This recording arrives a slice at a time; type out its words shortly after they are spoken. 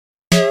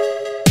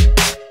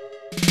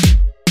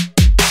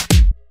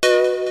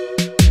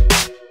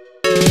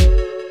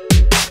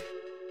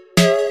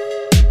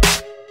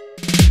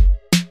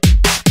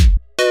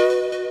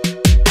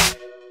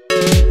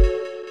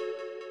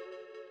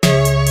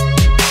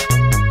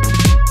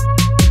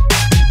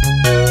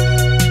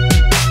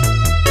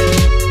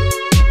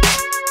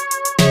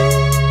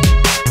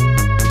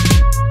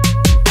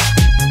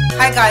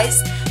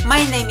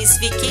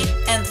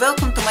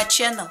my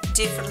channel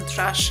Different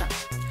Russia.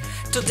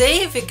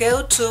 Today we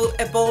go to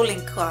a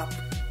bowling club.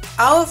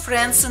 Our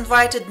friends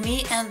invited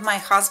me and my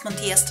husband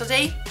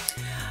yesterday.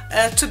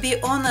 To be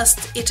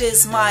honest, it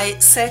is my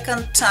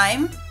second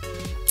time.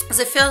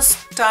 The first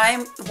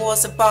time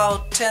was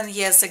about 10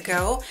 years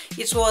ago.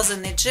 It was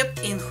in Egypt,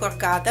 in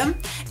Hurghada,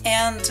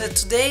 and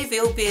today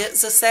will be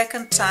the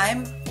second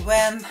time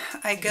when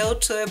I go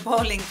to a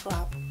bowling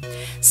club.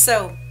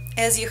 So,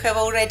 as you have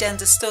already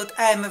understood,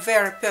 I am a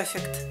very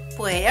perfect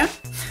player,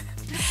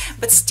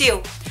 but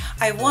still,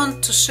 I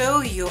want to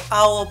show you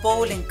our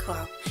bowling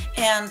club,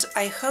 and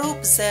I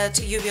hope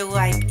that you will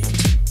like it.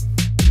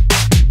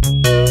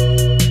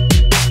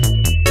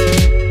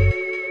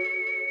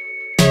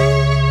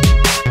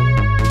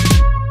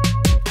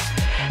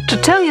 To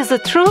tell you the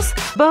truth,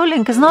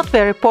 bowling is not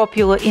very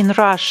popular in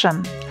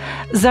Russia.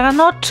 There are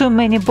not too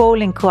many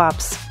bowling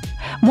clubs.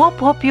 More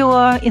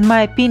popular, in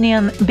my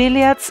opinion,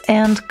 billiards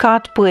and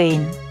card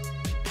playing.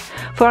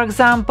 For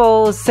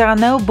example, there are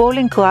no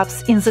bowling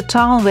clubs in the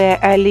town where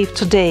I live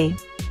today.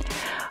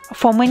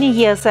 For many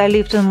years I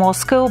lived in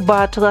Moscow,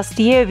 but last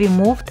year we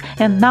moved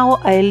and now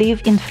I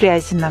live in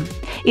Fryazino.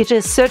 It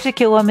is 30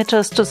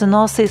 kilometers to the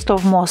northeast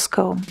of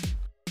Moscow.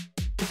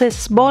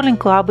 This bowling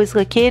club is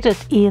located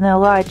in a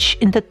large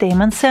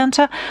entertainment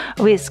center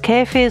with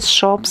cafes,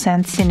 shops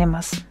and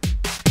cinemas.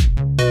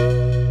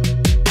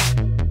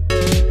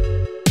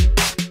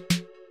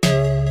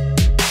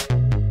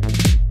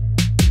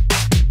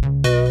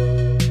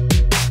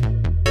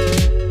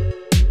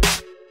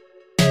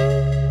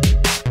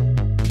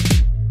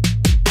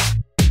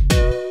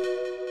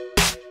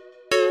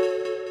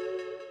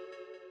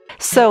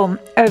 So,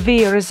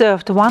 we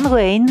reserved one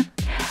lane.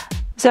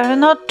 There are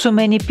not too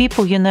many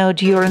people,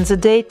 during the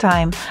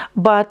daytime,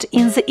 but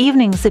in the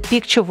evening the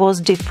picture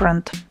was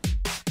different.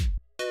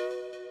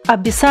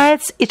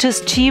 Besides, it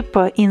is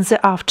cheaper in the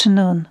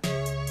afternoon.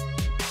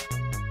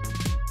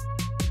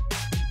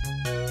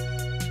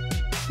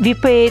 We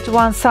paid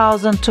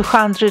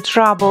 1,200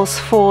 rubles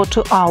for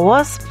 2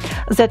 hours,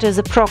 that is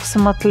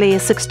approximately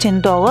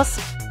 $16.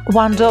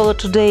 $1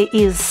 today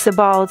is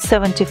about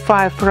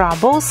 75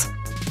 rubles.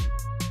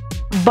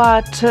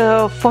 But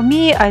for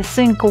me, I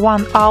think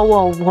 1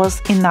 hour was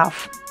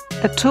enough.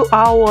 2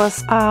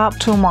 hours are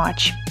too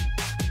much.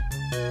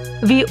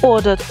 We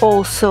ordered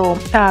also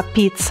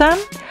pizza,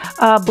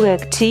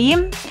 black tea,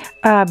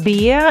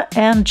 beer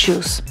and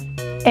juice.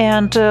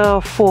 And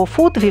for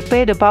food we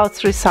paid about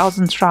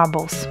 3,000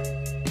 rubles.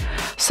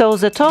 So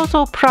the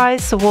total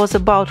price was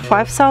about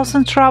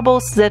 5,000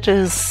 rubles, that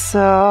is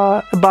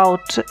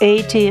about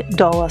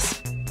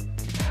 $80.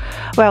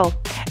 Well,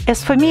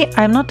 as for me,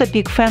 I'm not a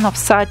big fan of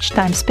such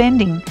time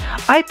spending.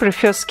 I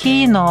prefer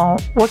skiing or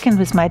walking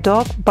with my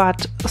dog,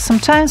 but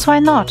sometimes why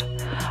not?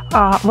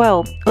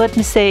 Well, let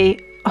me say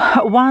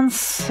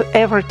once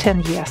every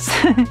 10 years.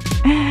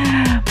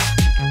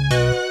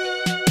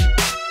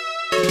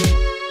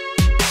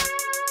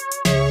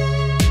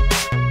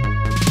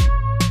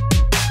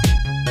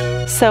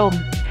 So,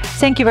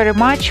 thank you very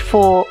much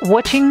for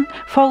watching.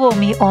 Follow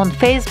me on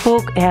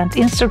Facebook and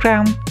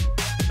Instagram.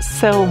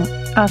 So,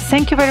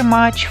 thank you very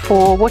much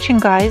for watching,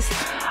 guys.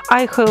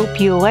 I hope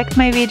you liked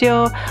my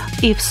video.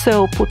 If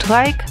so, put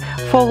like,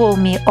 follow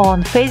me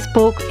on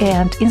Facebook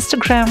and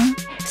Instagram.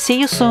 See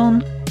you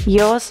soon.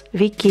 Yours,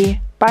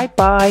 Vicky. Bye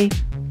bye.